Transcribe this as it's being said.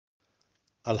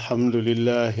الحمد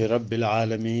لله رب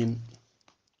العالمين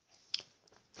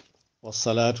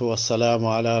والصلاة والسلام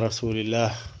على رسول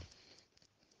الله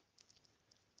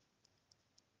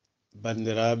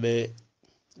بندرابي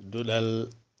دودال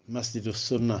مسجد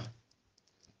السنة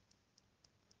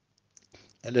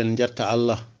إذن جت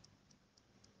الله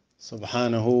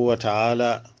سبحانه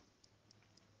وتعالى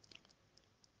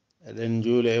إذن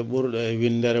جول برد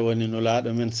ويندر وننولاد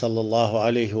من صلى الله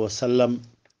عليه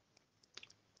وسلم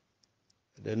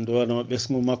إذن دون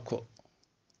باسم مكة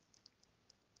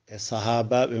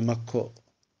الصحابة بمكة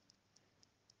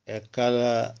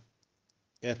kala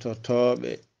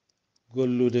etotoɓe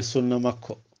gollude sunna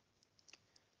makko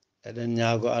eɗen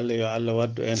ñaago Allah yo Allah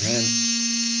waddu en hen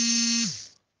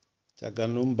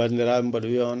caggal ɗum bandiraɓe mbaɗo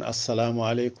wiya on assalamu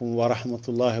aleykum wa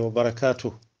rahmatullahi wa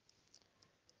barakatuh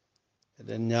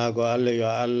eɗen ñaago Allah yo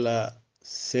Allah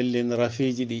sellin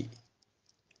rafiji ɗi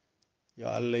yo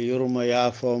Allah yurmo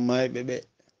yaafo mayɓe ɓe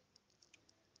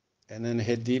enen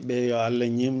heddiɓe yo Allah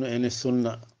ñimno ene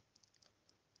sunna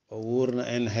o wurna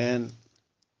en hen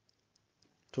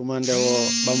tumande o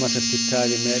ɓamata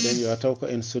pittaji meɗen yo taw ko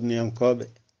en sunniyankoɓe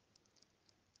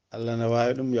Allah ne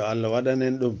wawi ɗum yo Allah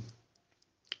waɗanen ɗum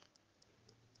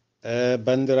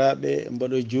bandiraɓe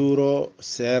mboɗo juuro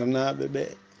sernaɓe ɓe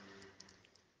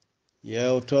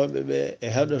yewtoɓe ɓe e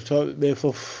heɗotoɓe ɓe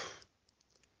foof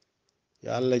yo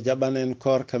Allah jaɓanen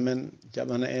korka men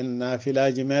jaɓana en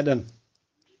nafilaji meɗen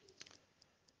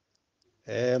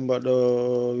mboɗo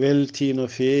welti no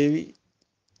feewi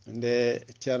nde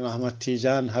Ceerno Ahmad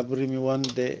Tidiane habrimi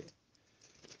wonde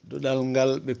duɗal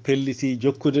ngal ɓe pelliti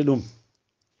jokkude ɗum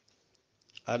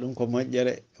ɗum ko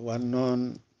moƴƴere wan noon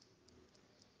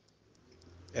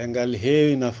e ngal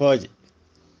heewi nafooje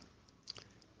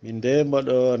min de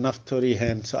mboɗo naftori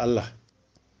hen so Allah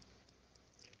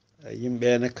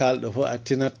yimɓene kalɗo fof a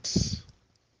tinat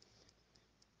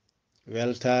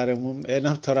weltare mum e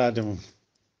naftorade mum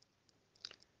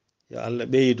yo Allah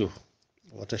ɓeydu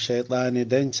woto cheytani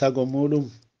dañ sago muɗum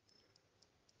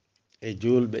e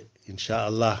julɓe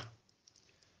inchallah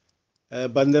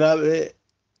bandiraɓe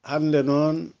hande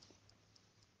noon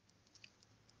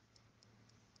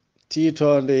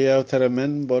tiitode yewtere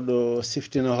men mboɗo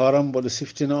siftina horam mboɗo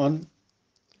siftina on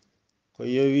ko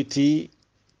yowiti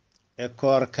e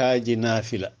korkaji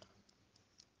naafila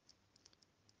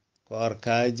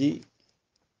korkaji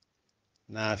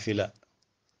naafila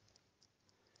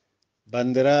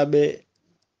bandiraɓe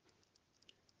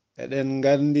eɗen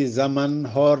gandi zaman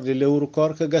horde lewru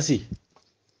korka gasi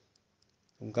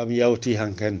ɗum kam yawti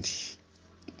hankandi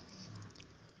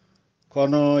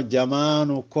kono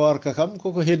jamanu korka kam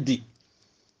koko heddi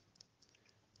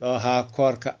ɗo ha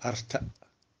korka arta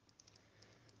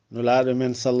nulaɗo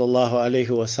men sallllahu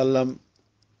alayhi wa sallam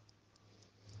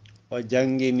o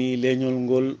jangini leñol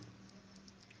ngol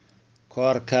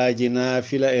korkaji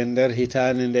naafila e nder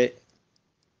hitande nde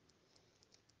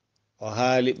o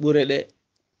haali ɓure ɗe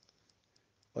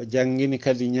o jangini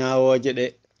kadi ñawoje ɗe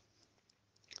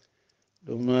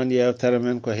ɗum noon yewtere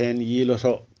men ko hen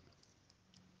yiiloto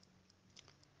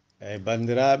eyyi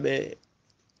bandiraɓe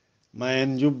ma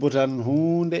en jubbutan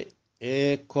hunde e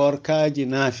korkaji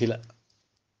naafila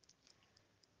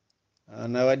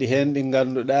na waɗi hen ɗi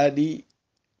ganduɗa ɗi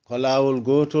ko lawol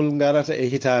gotol garata e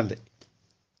hitande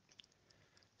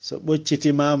so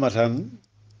ɓoccitimama tan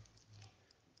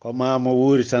ko mamo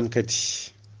wuuri tan kadi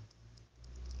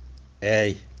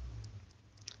eyyi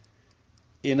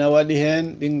ina waɗi hen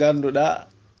ɗi ganduɗa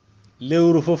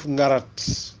lewru foof garat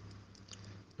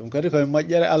ɗum kadi koye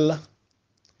moƴƴere Allah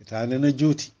hitande no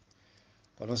juuti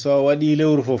kono so waɗi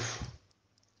lewru foof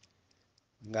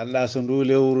ganduɗa so ndu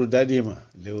lewru daɗima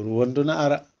lewru wondu na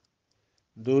ara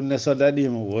ndunne so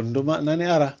daɗima wonduma nani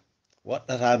ara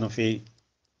woɗɗata no fewi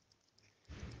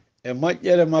e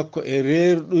moƴƴere makko e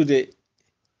reerɗude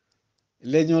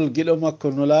leñol giɗo makko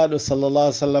nulaɗo sallallah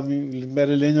alih w sallam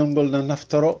mbere leñol ngol no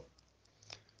naftoro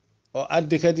o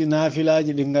addi kadi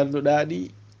naafilaji ɗi ganduɗa ɗi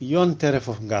yontere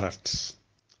foof garat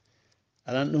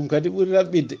anan ɗum kadi ɓuri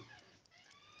raɓɓidde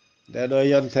ndeɗo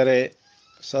yontere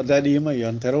so daɗima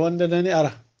yontere wonde nani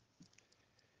ara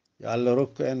yo Allah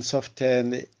rokku en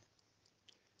softede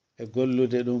e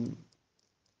gollude ɗum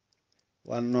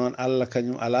wan noon Allah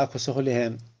kañum ala ko sohli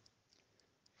hen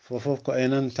fofoof ko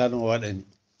enen tan o waɗani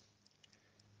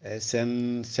e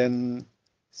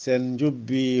sen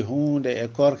jubbi hunde e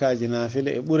korkaji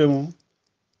naafila e ɓure mum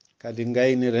kadi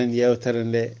gayniren yewtere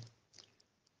nde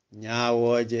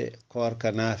ñawoje korka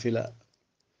naafila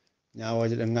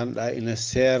ñawoje ɗe ganduɗa ina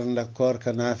sernda korka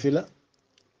naafila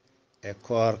e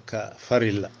korka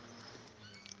farilla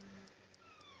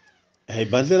eyyi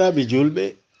bandiraɓe julɓe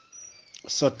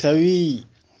so tawi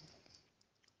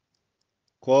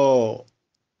ko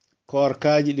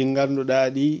korkaji ɗi ganduɗa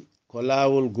ɗi ko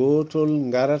laawol gotol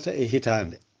garata e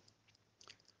hitande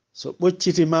so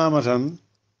ɓocciti mama tan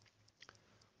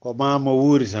ko mama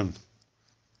wuuri tan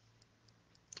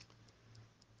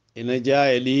ina jaa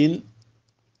e ɗin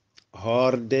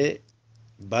horde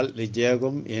balɗe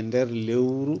 6 e nder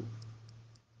lewru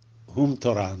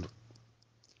humtorandu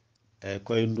e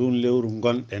koye ndun lewru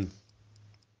gonɗen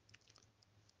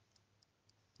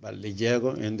balɗe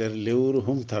 6 e nder lewru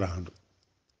humtorandu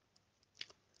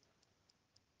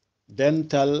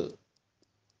dental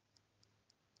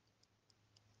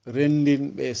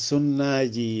rendinɓe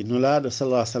sunnaji nulaɗo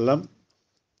sallallahu alaihi wasallam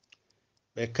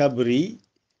ɓe kabri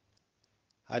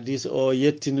hadis o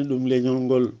yettini ɗum leñol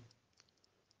ngol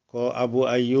ko abu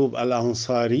ayyub al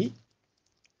ansari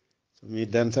somi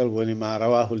dental woni ma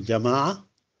rawahul jamaa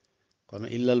kono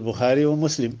illa al bukhari wa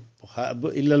muslim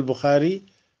illa al bukhari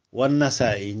wan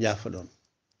nasa'i jafoɗon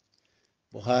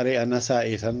bukhari a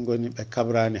nasa'i tan goni ɓe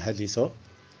kabrani hadis o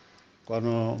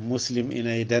kono muslim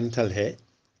ina e dental he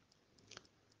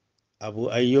abu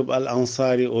ayyub al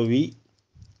ansari o wi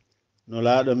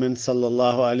nulaɗo men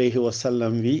sallallahu alayhi wa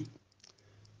sallam wi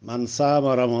man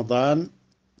sama ramadan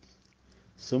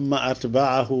ثم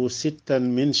أتبعه 6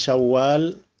 من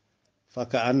شوال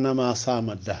فكأنما صام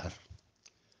الدهر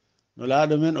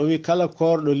nulaɗo men o wi kala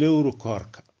korɗo lewru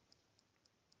korka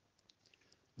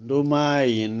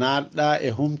ndumayi naɗɗa e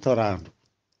humtorandu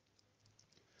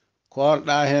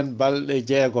korɗa hen balɗe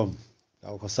 6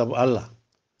 taw ko sabu Allah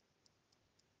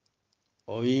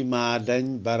o wi ma dañ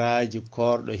baraji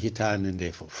korɗo hitande nde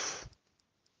fof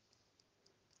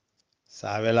sa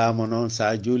welama noon sa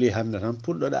juuli hande tan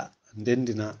puɗɗoɗa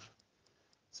ndendina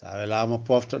sa welama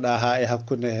poftoɗa ha e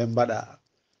hakkude he mbaɗa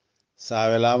sa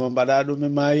welama mbaɗa ɗum e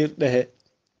mayirɗe he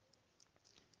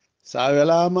sa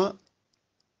welama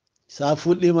sa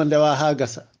fuɗɗima ndewa ha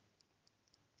gasa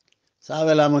sa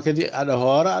welama kadi aɗa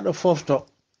hoora aɗa fofto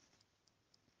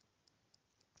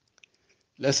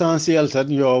l'essentiel tan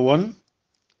yo won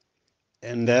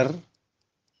e nder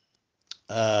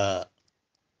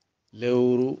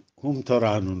lewru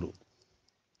humtoranu ndu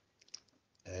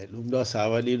eyi ɗum ɗo sa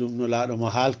waɗi ɗum nulaɗo mo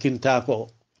halkintako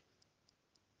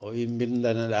o wi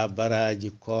bindanaɗa baraji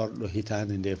korɗo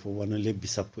hitande nde fof wona lebbi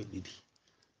 12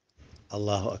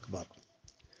 allahu akbar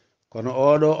kono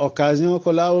oɗo occasion ko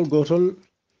lawol gotol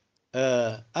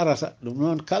arata ɗum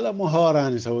noon kala mo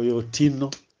horani taw yo tinno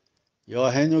yo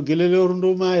heño guila lewru ndu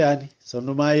mayani so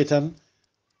ndu mayi tan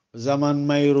zaman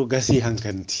mayru gasi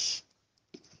hankanti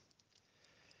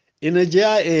ina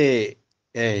jeeya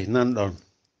eyyi nanɗon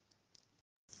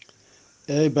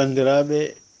eyyi bandiraɓe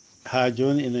ha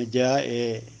joni ina jeeya e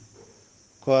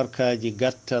korkaji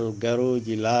gattal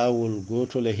garoji lawol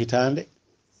gotol e hitande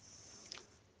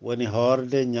woni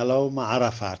horde ñalawma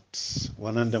arafat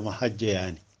wonande mo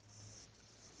hajjoyani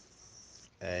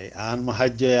eyyi an mo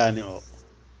hajjoyani o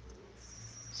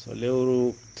so lewru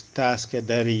taske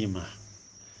darima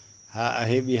ha a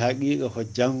heeɓi haqiqa ko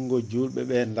janggo julɓe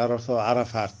ɓe daroto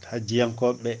arafat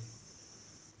hajjiyankoɓe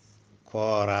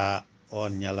koora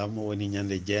on ñalamma woni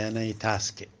ñande 9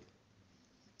 taske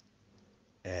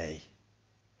eyyi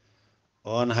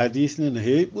on hadis ne no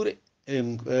heewi ɓuure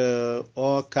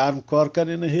o kan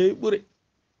korkane no heewi ɓuure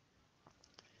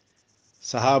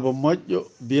sahaba moƴƴo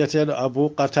biyeteɗo abu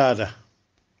qatada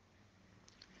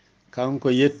kanko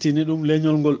yettini ɗum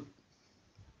leñol ngol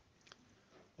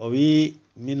o wi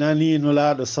mi nani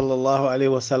nulaɗo sallallahu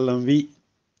alayhi wa sallam wi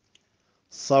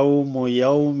sawmu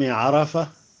yawmi arafa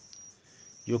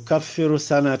yukaffiru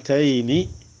sanatayni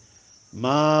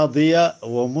madiya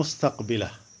wa mustaqbila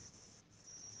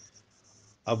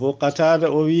abu qatada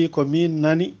o wi ko min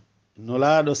nani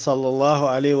nulaɗo sallallahu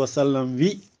alayhi wa sallam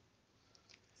wi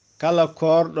kala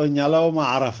korɗo ñalawma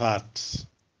arafat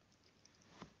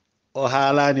o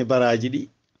haalani baraji ɗi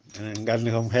enen gandi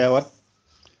kam heewat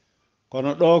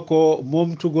kono ɗo ko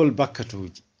momtugol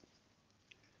bakkatuji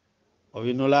o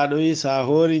wi nulaɗo wi sa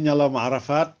hoori ñalawma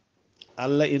arafat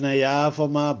Allah ina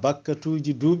yaafoma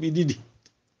bakkatuji duuɓi 2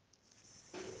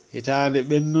 hitande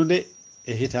ɓennude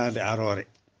e hitande arore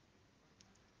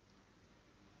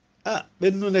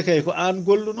ɓennude kay ko an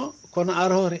golluno kono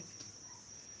arore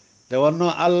nde wonno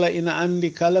Allah ina andi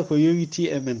kala ko yowiti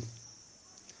e men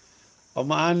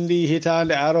omo andi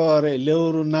hitande arore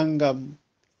lewru nangam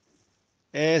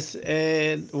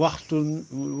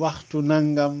waxtu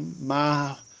nangam ma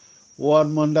won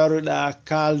mo daruɗa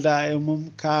kalda e mum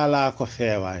kaala ko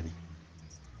fewani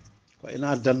ko ina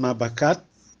addanma bakkat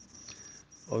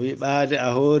o wi ɓaade a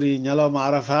hoori ñalawma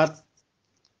arafat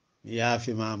mi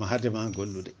yaafimama hadema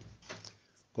gollude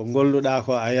ko golluɗa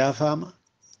ko a yaafama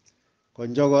ko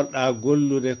jogorɗa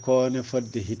gollude kone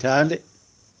fodde hitande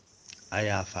a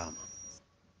yafama.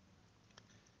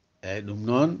 Eyyi ɗum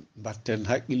noon mbatten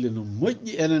haqqille no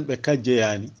moƴƴi enen ɓe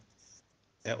kajjoyani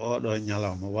e oɗo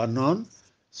ñalawma. wan noon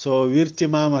so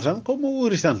wirtimama tan komo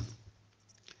wuri tan.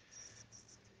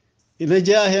 ina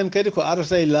jeeya hen kadi ko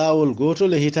arata e laawol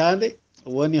gotol e hitande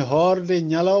woni horde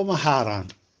ñalawma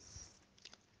harande.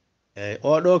 eyyi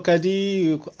oɗo kadi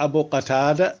Abu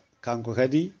Qatada kanko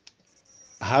kadi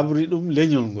habri ɗum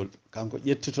leñol ngol, kanko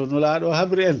ƴettito nulaɗo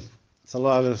habri en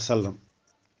sallallahu alaihi wasallam.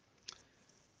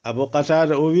 Abu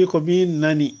Qatada o wi ko min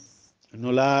nani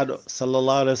nulaɗo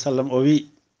sallallahu alaihi wasallam o wi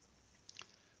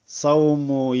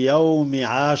sawmu yawmi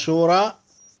ashura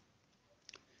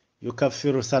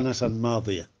yukaffiru sanatan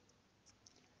madiya.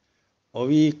 O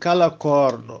wi kala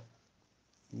korɗo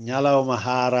ñalawma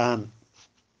haran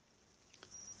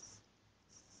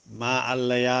ma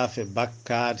Allah yaafe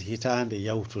bakkade hitande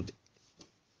yawtude.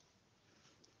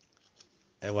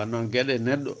 e wannoon gueɗe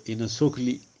neɗɗo ina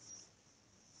sohli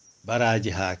baraji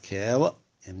ha keewa.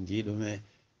 en jiiɗume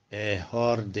e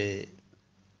horde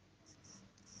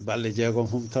balɗe jeegom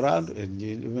humtorandu, en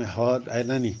jiiɗume horde ay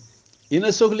nani ina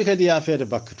sohli kadi yaafede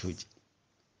bakkatuji.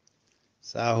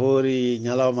 sa hoori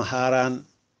ñalawma haran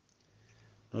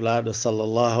nulaɗo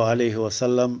sallllahu alayhi wa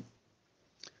sallam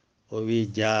o wi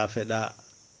jaafeɗa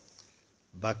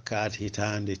bakkade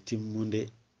hitande timmude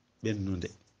ɓennude.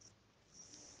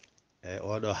 e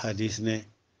oɗo hadis ne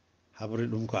habri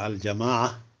ɗum ko aljamaa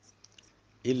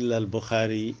illa al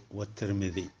Bukhari wa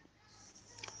Tirmidhi.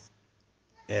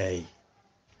 eyyi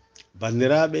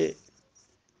bandiraɓe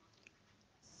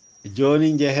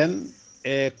joni jehen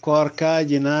e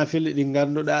korkaji naafile ɗi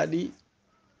ganduɗa ɗi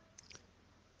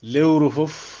lewru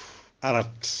fof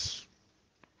arat.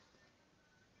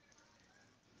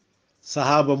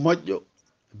 sahaba moƴƴo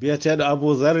biyeteɗo Abu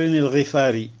Dharrin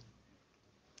al-Ghifari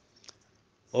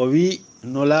o wi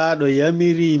nulaɗo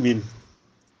yamiri min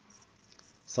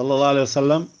sallallahu alaihi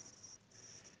wasallam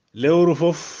lewru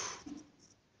fof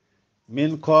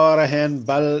min koora hen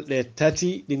balɗe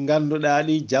tati ɗi ganduɗa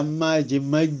ɗi jammaji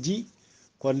majji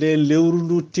ko nden lewru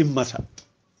ndu timmata,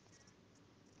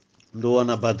 ndu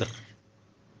wona Badr.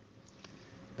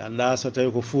 ganduɗa so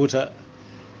tawi ko Fuuta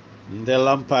nde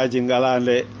lampaji ngala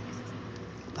nde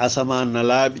asaman na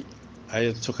laaɓi ay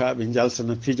sukaɓe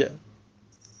jaltana pija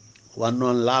wan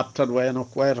noon laabtat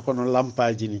wayata kono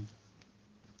lampaji ni.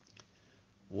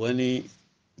 woni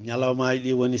ñalawmaji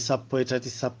ɗi woni 13,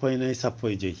 14,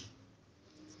 15.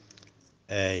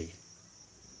 eyyi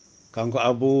kanko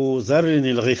Abu Dharrin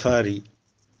al-Ghifari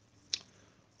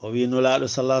o wi nulaɗo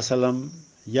sallallahu alaihi wasallam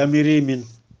yamiri min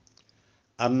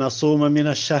an nasuma min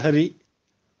ash-shahri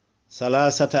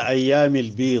 3 أيام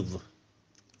البيض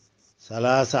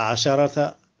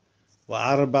 13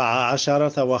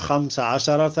 و14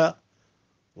 و15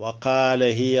 وقال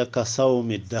هي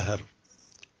كصوم الدهر.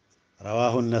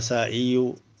 رواه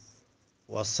النسائي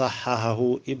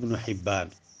وصححه ابن حبان.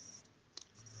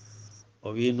 o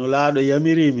wi nulaɗo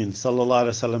yamiri min sallallahu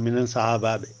alaihi wasallam minen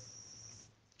sahabaɓe.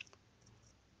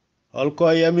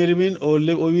 holko yamiri min o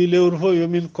wi lewru fof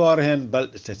yomin koor hen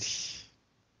balɗe tati,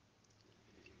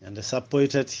 ñande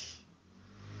 13,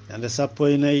 ñande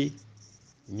 14,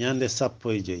 ñande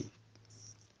 15.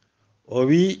 o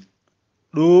wi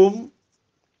ɗum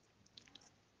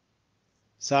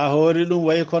sa hoori ɗum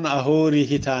wayi kono a hoori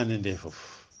hitande nde fof.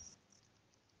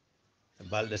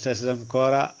 balɗe tati tan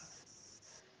koora,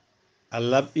 a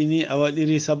laɓɓini, a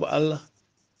waɗiri saabu Allah,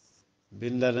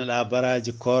 bindaneɗa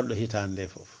baraji korɗo hitande nde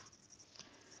fof.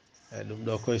 eyyi ɗum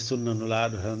ɗo koye sunna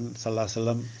nulaɗo tan sallallahu alaihi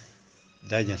wasallam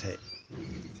dañete.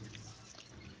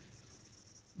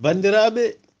 bandiraɓe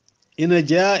ina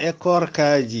jeeya e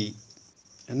korkaji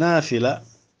naafila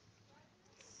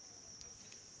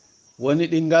woni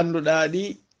ɗi ganduɗa ɗi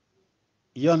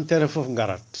yontere fof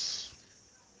garat.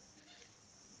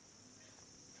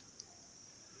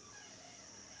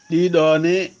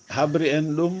 ɗiɗone habri en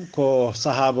ɗum ko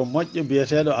sahaba moƴƴo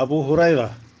biyeteɗo Abu Hurayra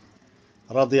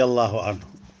radiyallahu anhu.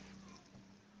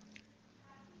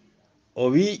 o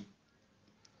wi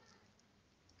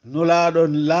nulaɗo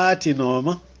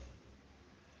laatinoma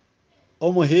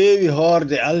omo heewi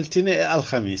horde altine e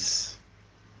alhamis.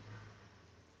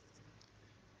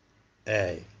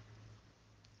 eyyi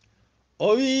o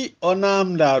wi o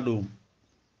namda ɗum,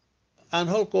 an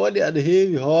holko waɗi aɗa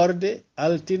heewi horde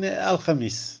altine e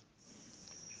alhamis?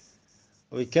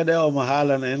 o wi keɗe omo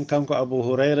haalana en kanko Abu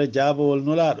Hurayra jaabowol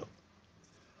nulaɗo.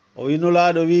 o wi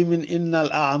nulaɗo wi min inna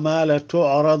al a'mala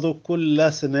tu'radu kulla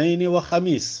ithnaini wa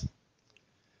khamis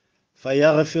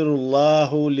fayaghfiru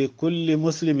llahu likulli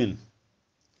muslimin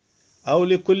aw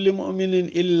likulli mu'minin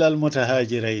illa al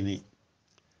mutahajiraini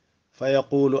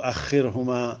fayaqulu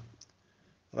akhirhuma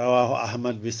rawahu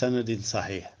ahmad bi sanadin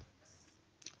sahih.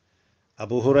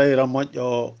 abu hurayra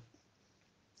moƴƴo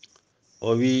o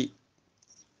wi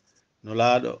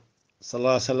nulaaɗo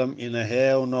sallallahu alaihi wasallam ina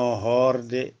heewno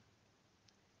hoorde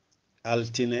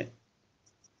altine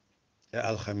e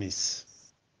alhamis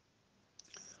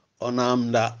o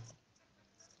namda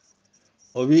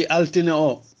o wi altine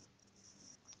o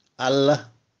allah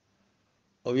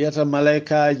o wiyata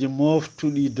malaikaji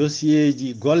moftuɗi dosieji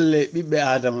golle ɓiɓɓe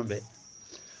adama ɓe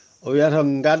o wiyata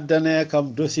gaddane kam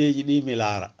dosieji ɗi mi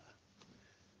laara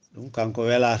ɗum kanko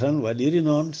wela tan waɗiri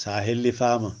noon sa helli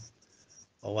fama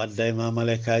o wadda e ma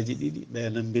malaikaji ɗiɗi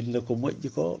ɓeena binda ko moƴƴi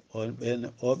ko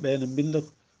ɓeena binda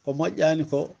ko moƴƴani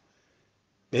ko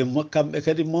kamɓe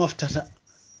kadi moftata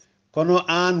kono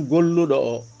an golluɗo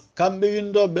o kamɓe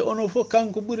windoɓe ono fof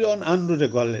kanko ɓuri on andude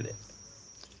golle ɗe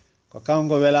ko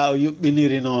kanko wela o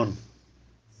yuɓɓiniri noon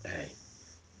eyyi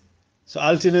so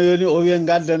altine yoni o wiya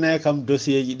gaddane kam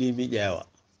dossier ji ɗi mi ƴeewa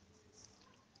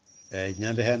eyyi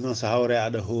ñande hen noon so hawre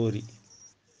aɗa hoori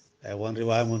eyyi won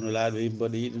riwaya mo nulaaɗo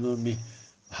mboɗo yiɗi noon mi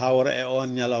hawra e on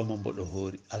ñalawma mboɗo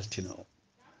hoori altine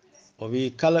o wi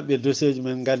kala ɓe dossier ji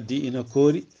men gaddi ina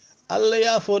koori allah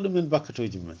yaafo ɗumen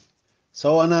bakkatoji men so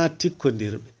wona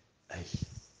tikkodirɓe ayi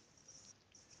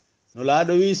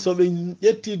nulaaɗo wi soɓe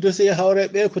ƴetti dossier hawre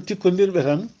ɓe ko tikkodirɓe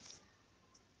tan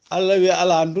allah wi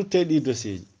ala dutte ɗi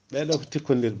dossier ji ɓeɗo ko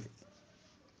tikkodirɓe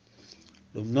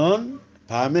ɗum noon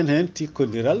paamen hen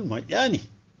tikkodiral moƴƴani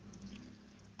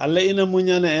allah ina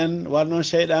muñana en wannoon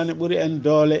cheyɗane ɓuri en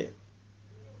doole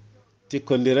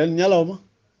tikkodiren ñalawma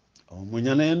o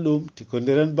muñana en ɗum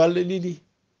tikkodiren balɗe ɗiɗi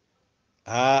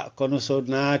kono so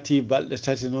naati balɗe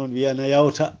tati noon wiyana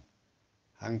yawta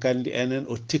hankandi enen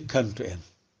o tikkanto en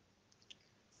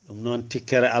ɗum noon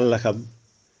tikkere allah kam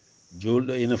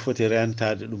julɗo ina foti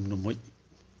rentade ɗum no moƴƴi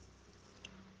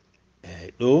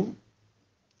eyyi ɗum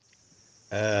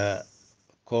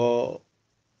ko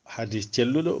hadis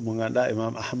celluɗo mo ganduɗa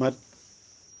imam ahmad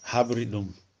habri ɗum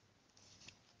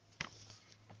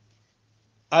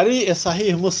ari e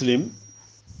sahih muslim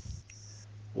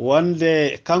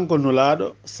wonde kanko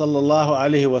nulaaɗo sallllahu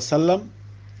alayhi wa sallam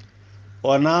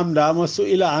o namdama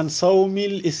su'ila an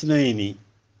sawmil isnayni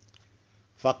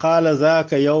fa qala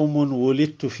zaka yawmun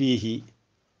wulidtu fihi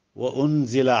wa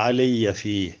unzila alayya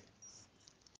fihi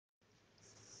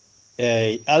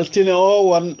eyyi altine o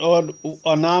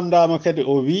o namdama kadi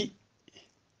o wi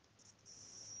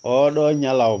oɗo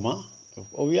ñalawma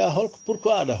o wiya holko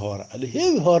pourquoi aɗa hoora aɗa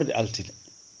heewi hoorde altine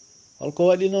holko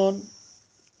waɗi noon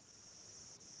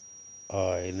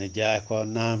ene jeeya ko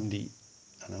namdi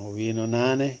ana o wino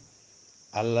nane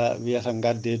allah wiyata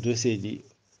gadde dossier ji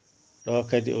ɗo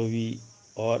kadi o wi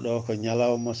oɗo ko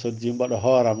ñalawma sodji mbaɗa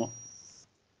hooramo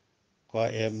ko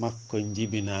e makko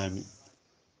jibinami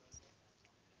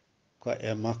ko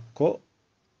e makko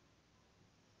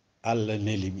allah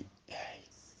nelimi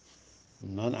ɗum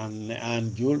noon an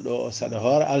julɗo o saɗa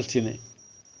hoora altine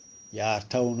ya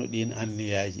tawnu ɗin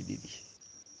anniyaji ɗiɗi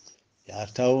ya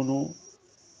tawnu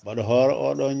mbaɗa hoora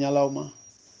oɗo ñalawma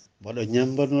mbaɗa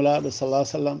ñamba nulaaɗo sallah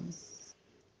sallam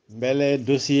beele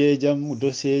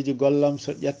dossier ji gollam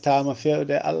so ƴettama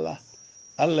fewde allah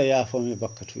allah yaafomi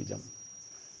bakkatujam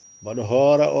mbaɗa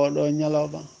hoora oɗo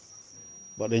ñalawma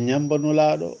mbaɗa ñamba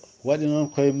nulaaɗo waɗi noon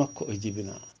koye makko o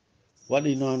jibina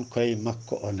waɗi noon koye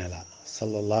makko o nela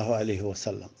sallllahu alayhi wa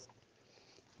sallam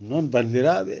noon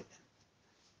bandiraɓe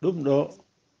ɗum ɗo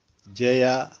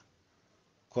jeeya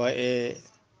ko e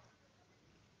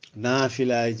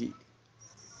naafilaji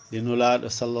ɗi nulaaɗo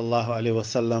sallllahu alayhi wa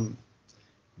sallam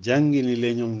jangini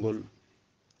leñol ngol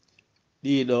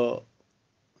ɗiɗo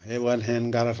won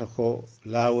hen garata ko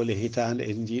laawol e hitande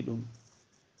en jiiɗum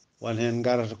won hen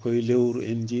garata koye lewru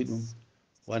en jiiɗum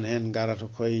won hen garata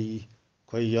koye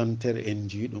yontere en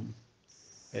jiiɗum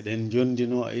eɗen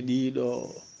jondino e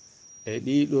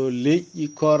ɗiɗo leƴƴi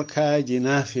korkaji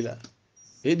naafila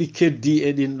eɗi keddi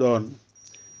eɗin ɗon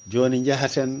joni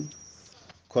jahaten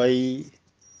koye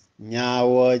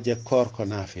ñaawooje korko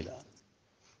naafila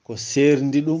ko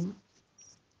serndi ɗum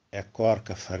e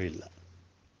korka farilla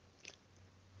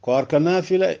korka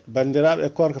naafila bandiraɓe e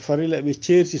korka farilla ɓe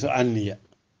ceerti to anniya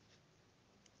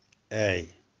eyyi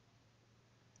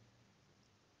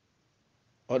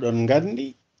oɗon gandi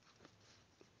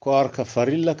korka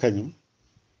farilla kañum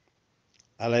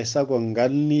alay sago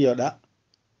ganniyoɗa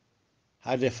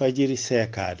hade fajiri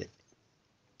seekade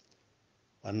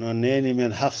wanno neni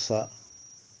men hafsa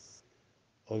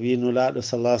o wi nulaaɗo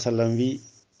sallah sallam wi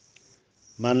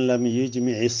man lam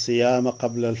yujmi'i siyama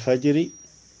qabla alfajiri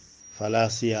fala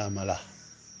siyama lah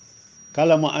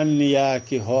kala mo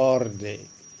anniyaki hoorde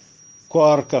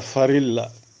korka farilla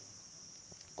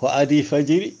ko adi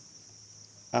fajiri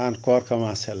an korka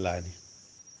ma sellani.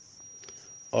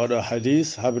 Oɗo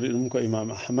hadis habri ɗum ko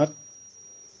imam ahmad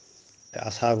e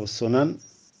ashabu sunan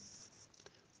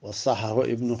wa sahahu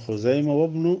ibnu khuzaima wa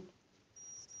ibnu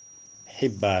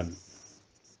hibban.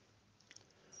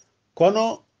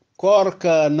 Kono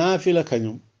korka nafila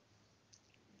kañum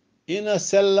ina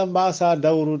sella mbasa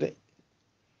dawrude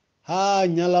ha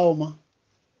ñalawma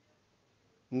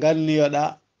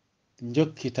nganniyoɗa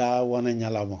jokkita wona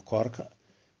ñalawma korka.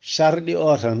 Sharɗi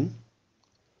o tan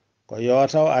ko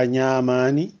yotaw a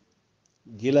ñamani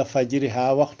gila fajiri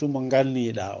ha waktu mo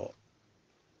nganniɗa o.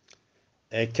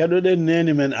 E keɗoɗen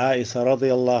neni men Aisha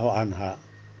radiyallahu anha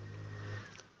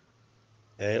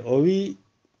o wi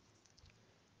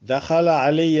dakhala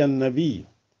alayya an-nabiy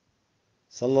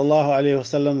sallallahu alayhi wa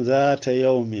sallam zata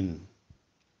yawmin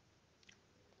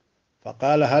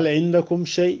فقال هل عندكم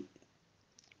شيء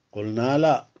قلنا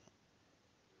لا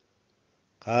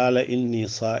قال إني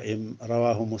صائم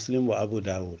رواه مسلم وأبو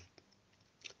داود.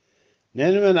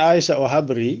 نين من عائشة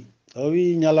وحبري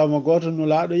وي نيالما غوتو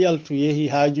نولادو يالتو يهي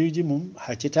haajuji mum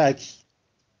haccitaaki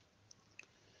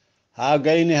ha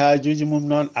gayni haajuji mum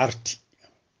noon arti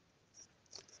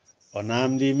o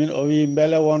namdi min o wi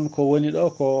mbele won ko woni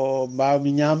ɗo ko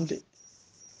mbawmi ñamde.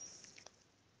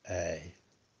 Eyi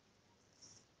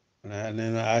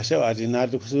neno Aisha o adi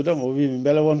nadde ko suudam o wi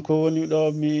mbele won ko woni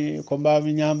ɗo ko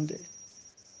mbawmi ñamde.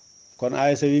 Kono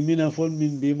Aisha wi minen fof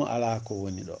min mbimo ala ko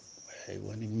woni ɗo.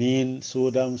 Woni min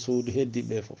suudam suudu heddi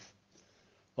ɓe fof.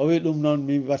 O wi ɗum noon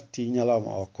mi watti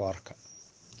ñalawma o korka.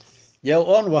 Ƴeew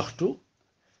on waktu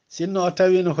sinno o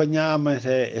tawino ko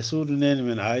ñamete e suudu neni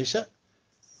men Aisha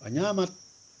o ñamat,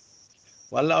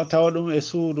 walla o tawa ɗum e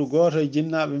suudu goto e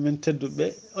jinnaɓe men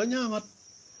tedduɓe o ñamat.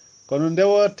 Kono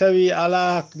ndewo tawi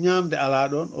ala ñamde ala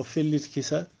ɗon o felliti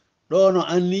kisa ɗo no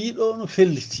anniyi ɗo no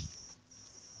felliti.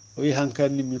 O wi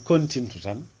hankanni mi kontintu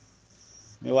tan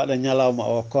mi waɗa ñalawma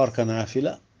o korka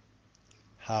nafila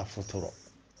ha futuro.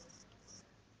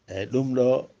 Eyi ɗum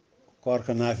ɗo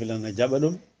korka nafila no jaɓa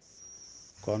ɗum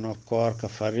kono korka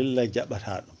farilla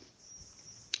jaɓata ɗum.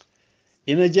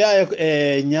 Ina jeeya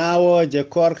e ñawoje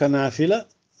korka nafila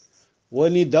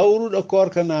woni dawruɗo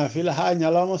korka nafila ha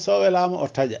ñalawma so welama o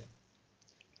taƴa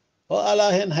o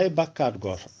ala hen hay bakkat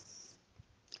goto.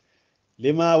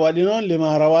 Lima waɗi noon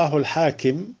lima rawahu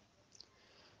al-hakim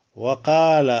wa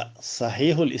qala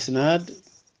sahihu al-isnad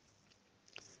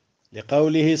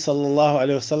لقوله صلى الله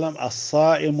عليه وسلم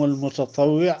الصائم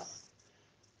المتطوع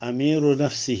أمير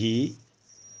نفسه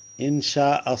إن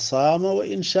شاء صام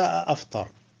وإن شاء أفطر.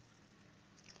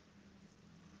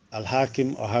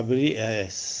 الحاكم أهبري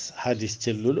حديث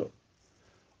تلولو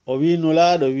وي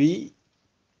نولادو وي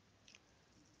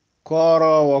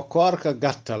كورو وكوركا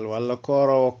قتل ولا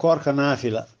كورو وكوركا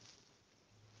نافلة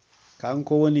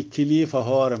كانكو وني كليفة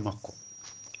هور مكو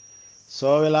so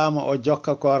welama o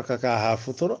jokka korka ka ha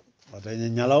futuro o daña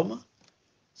ñalawma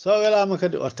so welama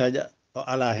kadi o taƴa o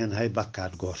ala hen hay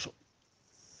bakkat goto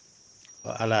o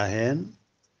ala hen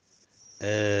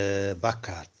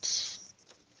bakkat.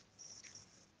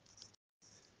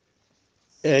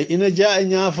 Eyi ina jaa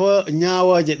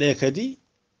ñawoje ɗe kadi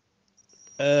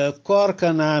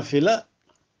korka nafila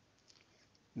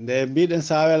nde mbiɗen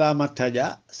sa welama taƴa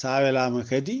sa welama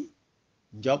kadi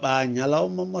joɓa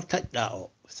ñalawma mo taƴɗa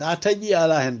o. Sa taƴi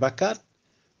ala hen bakkat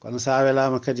kono sa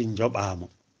welama kadi joɓamo.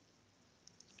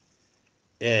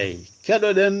 Eyi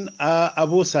keɗoɗen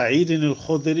Abu Sa'id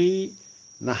al-Khudri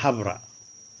na habra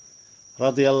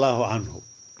radiyallahu anhu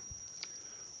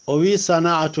o wi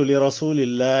sana'atu li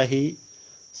rasulillahi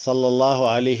sallallahu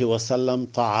alayhi wa sallam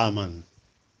ta'aman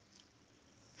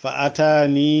fa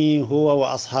atani huwa wa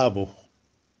ashabuhu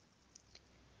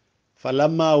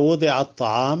falamma wudi'a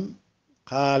at-ta'am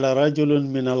qala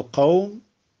rajulun min al-qawm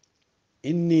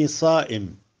إني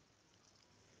صائم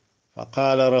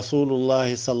فقال رسول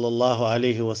الله صلى الله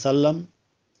عليه وسلم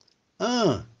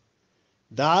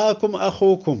دعاكم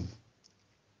أخوكم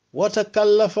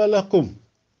وتكلف لكم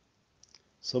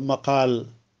ثم قال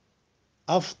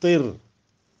أفطر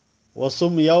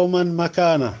وصم يوما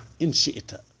مكانه إن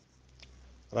شئت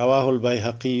رواه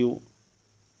البيهقي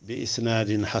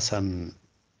بإسناد حسن.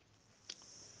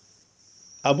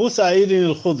 Abu Sa'id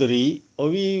al-Khudri o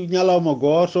wi ñalawma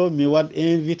goto mi wad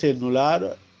invité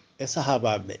nulaɗo e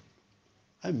sahabaɓe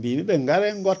an mbimi ɓe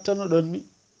ngare gottano ɗon mi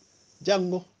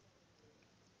janggo.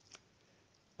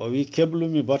 O wi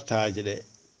keblumi bottaje ɗe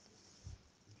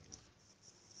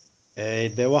eyi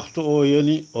de waktu o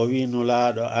yoni o wi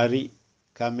nulaɗo ari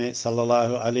kame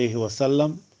sallallahu alayhi wa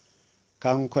sallam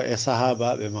kanko e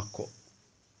sahabaɓe makko.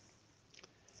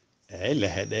 Eyi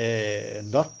leheɗe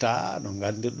dotta no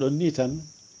gandirɗon ni tan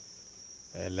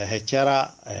lehe cera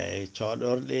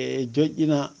coɗorɗe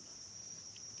joƴƴina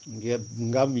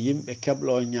ngam yimɓe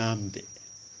keɓlo ñamde.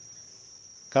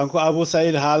 kanko Abou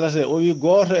Saïd haalata o wi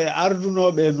goto e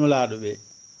ardunoɓe nulaɗo ɓe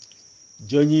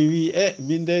joñi wi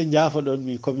min de jaafoɗon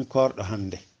mi komi korɗo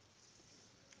hande.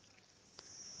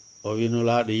 o wi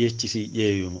nulaɗo yecciti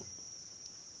ƴeewimo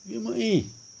wimo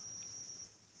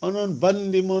onon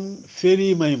bandi mon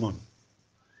ferimay mon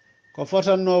ko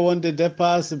fotanno wonde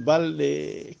dépasse balɗe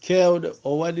kewɗe o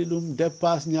waɗi ɗum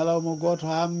dépasse ñalawma goto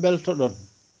ha beltoɗon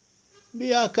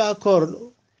mbiya ka korɗo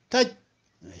taj.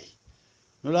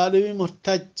 nulaɗo wimo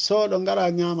taj sooɗo ngara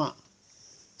ñama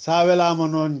sa welama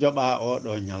noon joɓa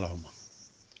oɗo ñalawma.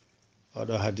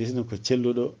 oɗo hadisne ko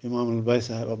celluɗo imamul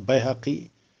Bayhaqi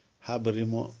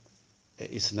habrimo e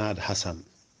isnad hasan.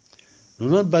 no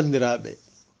noon bandiraɓe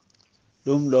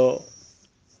ɗum ɗo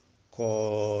ko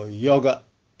yoga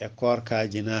e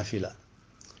korkaji nafila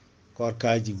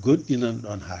korkaji goɗɗinan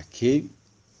ɗon ha kewi.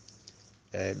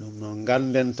 eyyi ɗum noon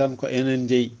ganden tan ko enen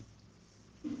jeeyi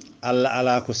Allah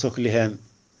ala ko sohli hen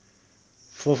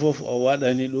fofof o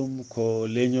waɗani ɗum ko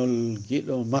leñol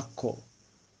giɗo makko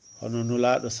hono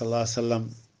nulaɗo sallallahu alaihi wasallam.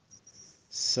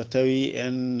 so tawi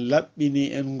en laɓɓini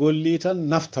en golli tan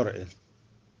naftoro en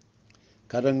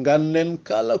kada ganden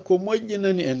kala ko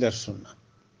moƴƴinani e nder sunna.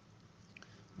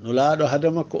 nulaɗo hade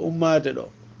makko ummade ɗo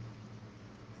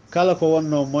kala ko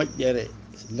wonno moƴƴere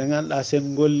nde ganduɗa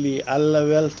sen golli Allah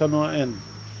weltano en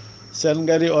sen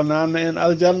gari o nanna en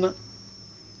aljanna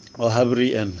o habri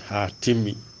en ha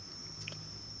timmi.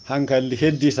 hankandi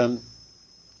heddi tan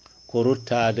ko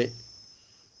ruttade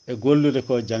e gollude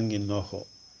ko janginno ko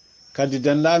kadi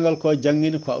dendagal ko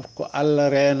jangini ko Allah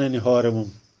renani hoore mum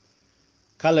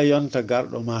kala yonta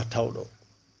garɗo ma tawɗo.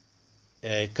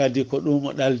 eyyi kadi ko ɗum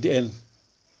o ɗaldi en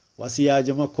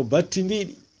wasiyaji makko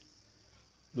battidiɗi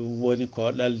ɗum woni ko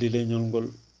ɗaldi leñol ngol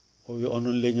o wi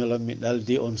onon leñolam mi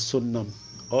ɗaldi on sunnam.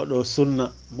 oɗo sunna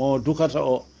mo dukata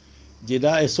o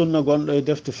jiida e sunna gonɗo e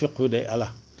defte fiqhude ala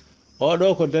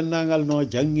oɗo ko dendagal no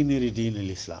janginiri diine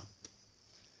l'islam.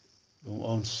 ɗum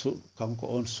on kanko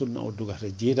on sunna o dugata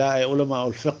jiida e ulama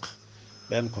ul fiqh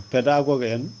ɓen ko pédagogue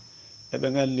en eɓe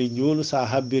gandi juulu sa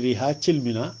habbiri ha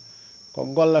cilmina ko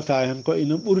gollata hen ko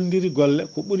ina ɓurdiri golle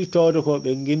ko ɓuri tawde ko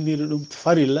ɓe ginniri ɗum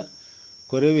farilla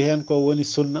ko rewi hen ko woni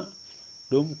sunna.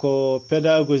 ɗum ko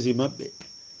pédagogie maɓɓe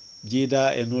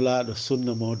jiida e nulaɗo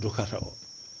sunna mo dukata o.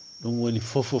 ɗum woni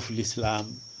fofof l'islam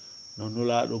no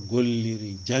nulaɗo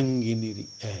golliri janginiri.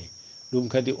 eyyi ɗum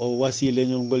kadi o wasi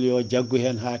leñol ngol yo jaggu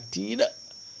hen ha tiiɗa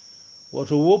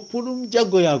woto woppu ɗum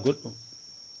jaggoya goɗɗum.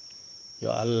 yo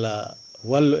Allah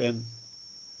wallu en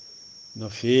no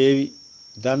feewi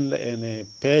danda ene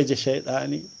peeje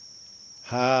cheyɗani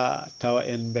ha tawa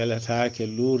en beletake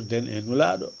lurden e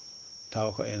nulaɗo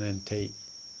tawa ko enen tawi.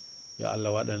 yo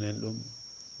Allah waɗanen ɗum.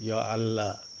 yo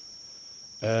Allah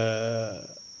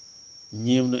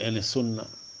ñimno ene sunna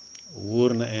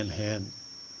wurna en hen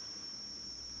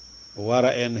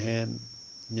wara en hen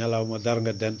ñalawma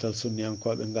darga dental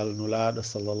sunniyankoɓe ngal nulaɗo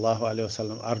sallllahu alayhi wa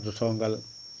sallam ardotongal.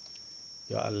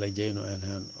 yo Allah jeyno en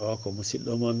hen. o ko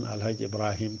musidɗo moon Alhaji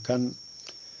Ibrahim Kane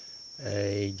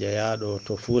e jeeyaɗo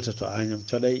to Fouta to Agnam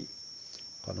Thioday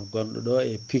kono gonɗo ɗo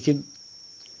e Pikine.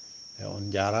 e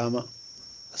on jarama.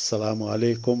 assalamu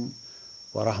aleykum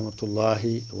wa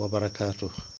rahmatullahi wa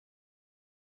barakatuh.